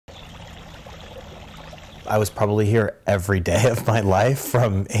I was probably here every day of my life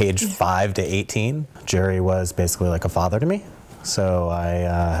from age 5 to 18. Jerry was basically like a father to me. So I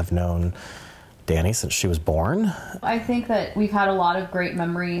have known Danny since she was born. I think that we've had a lot of great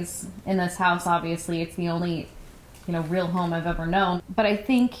memories in this house. Obviously, it's the only, real home I've ever known. But I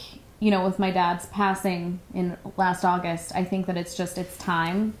think, with my dad's passing in last August, I think that it's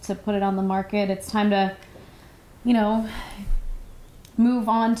time to put it on the market. It's time to, move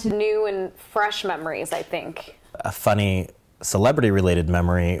on to new and fresh memories, I think. A funny celebrity-related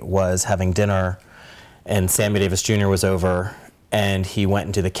memory was having dinner, and Sammy Davis Jr. was over, and he went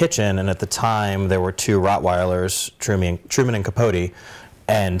into the kitchen, and at the time there were 2 Rottweilers, Truman and Capote,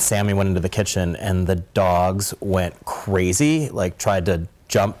 and Sammy went into the kitchen, and the dogs went crazy, like tried to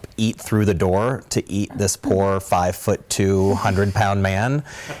eat through the door to eat this poor 5'2", 100-pound man,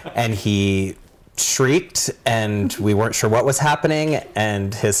 and he shrieked, and we weren't sure what was happening,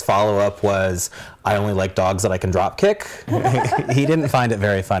 and his follow-up was, I only like dogs that I can drop kick. He didn't find it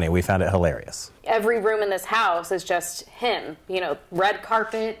very funny. We found it hilarious. Every room in this house is just him. Red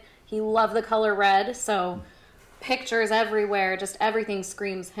carpet. He loved the color red, so pictures everywhere. Just everything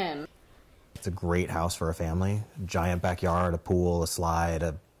screams him. It's a great house for a family. Giant backyard, a pool, a slide,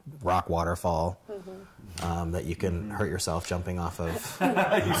 a rock waterfall. That you can hurt yourself jumping off of.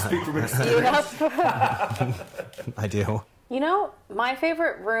 You speak from experience. I do. My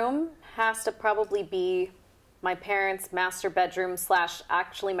favorite room has to probably be my parents' master bedroom /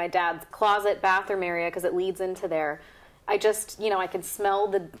 actually my dad's closet bathroom area, because it leads into there. I just, I can smell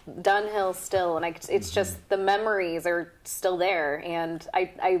the Dunhill still, and it's just, the memories are still there. And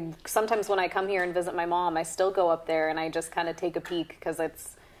I sometimes when I come here and visit my mom, I still go up there and I just kind of take a peek, because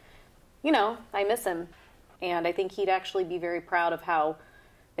it's, I miss him. And I think he'd actually be very proud of how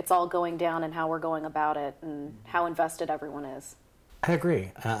it's all going down and how we're going about it and how invested everyone is. I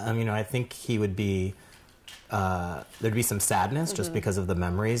agree. I think he would be, there'd be some sadness just because of the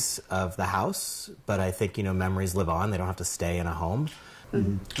memories of the house. But I think, memories live on. They don't have to stay in a home.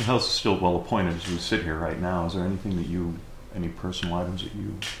 The house is still well appointed as you sit here right now. Is there anything that any personal items that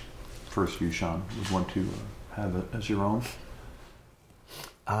you, Sean, would want to have as your own?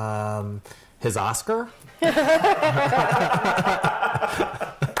 His Oscar?